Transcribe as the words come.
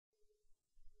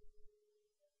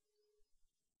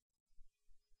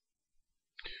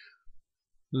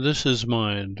This is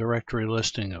my directory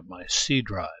listing of my C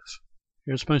drive.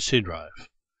 Here's my C drive.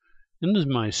 In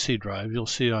my C drive, you'll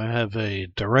see I have a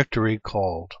directory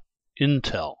called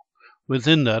Intel.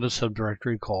 Within that, a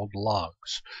subdirectory called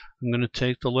logs. I'm going to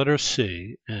take the letter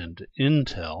C and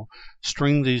Intel,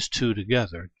 string these two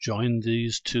together, join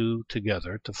these two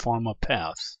together to form a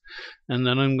path, and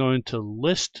then I'm going to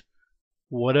list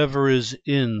whatever is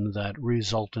in that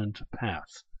resultant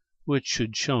path, which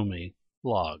should show me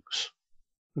logs.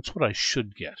 That's what I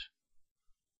should get.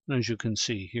 And as you can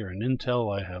see here in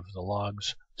Intel, I have the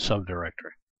logs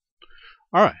subdirectory.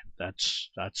 All right, that's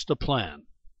the plan.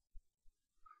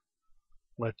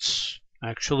 Let's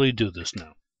actually do this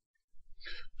now.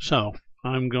 So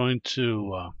I'm going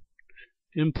to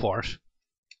import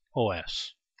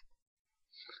OS.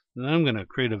 And I'm going to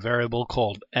create a variable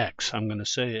called X. I'm going to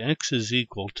say X is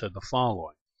equal to the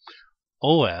following.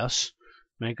 OS,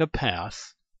 make a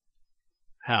path.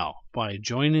 How? By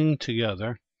joining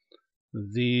together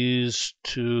these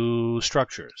two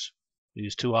structures,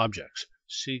 these two objects,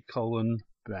 C:\\,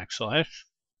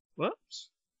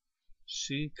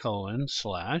 C:\/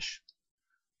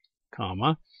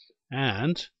 comma,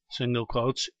 and single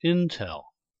quotes Intel.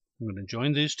 I'm going to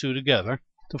join these two together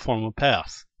to form a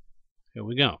path. Here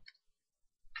we go.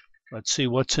 Let's see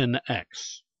what's in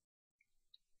X.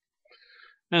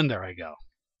 And there I go.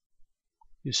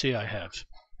 You see I have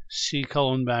C:\/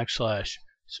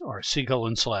 or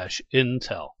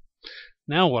C:\/Intel.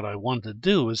 Now what I want to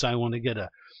do is I want to get a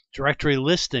directory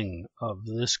listing of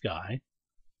this guy,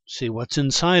 see what's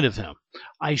inside of him.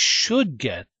 I should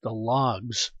get the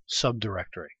logs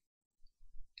subdirectory.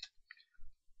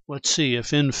 Let's see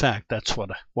if in fact that's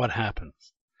what happens.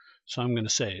 So I'm going to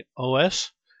say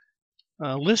OS,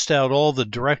 list out all the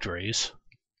directories.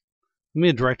 Give me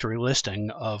a directory listing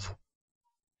of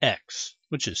X,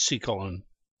 which is C:\/Intel.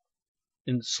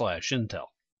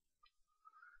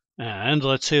 And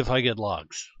let's see if I get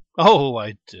logs. Oh,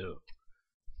 I do.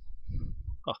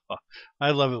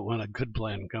 I love it when a good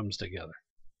plan comes together.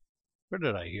 Where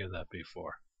did I hear that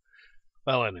before?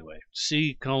 Well, anyway,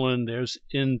 C:\, there's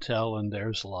Intel, and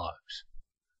there's logs.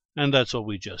 And that's what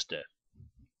we just did.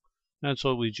 That's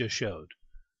what we just showed.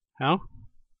 How?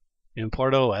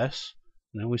 Import OS,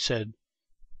 and then we said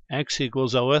X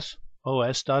equals OS,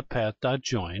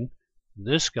 os.path.join,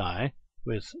 this guy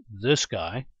with this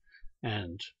guy,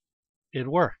 and it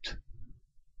worked.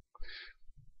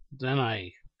 Then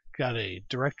I got a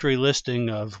directory listing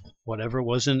of whatever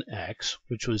was in X,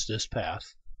 which was this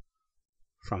path.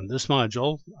 From this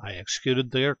module, I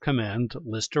executed their command,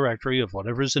 list directory of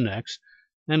whatever's in X,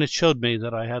 and it showed me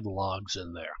that I had logs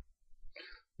in there.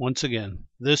 Once again,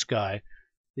 this guy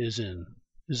is a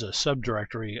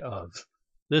subdirectory of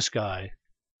this guy,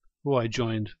 who I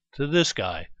joined to this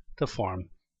guy to form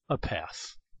a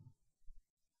path.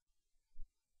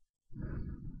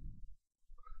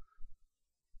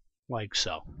 Like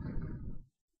so.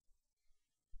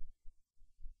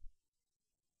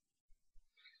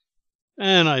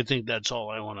 And I think that's all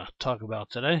I want to talk about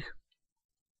today.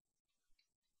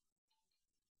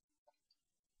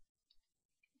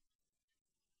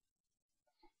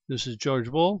 This is George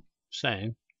Boole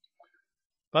saying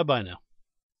bye-bye now.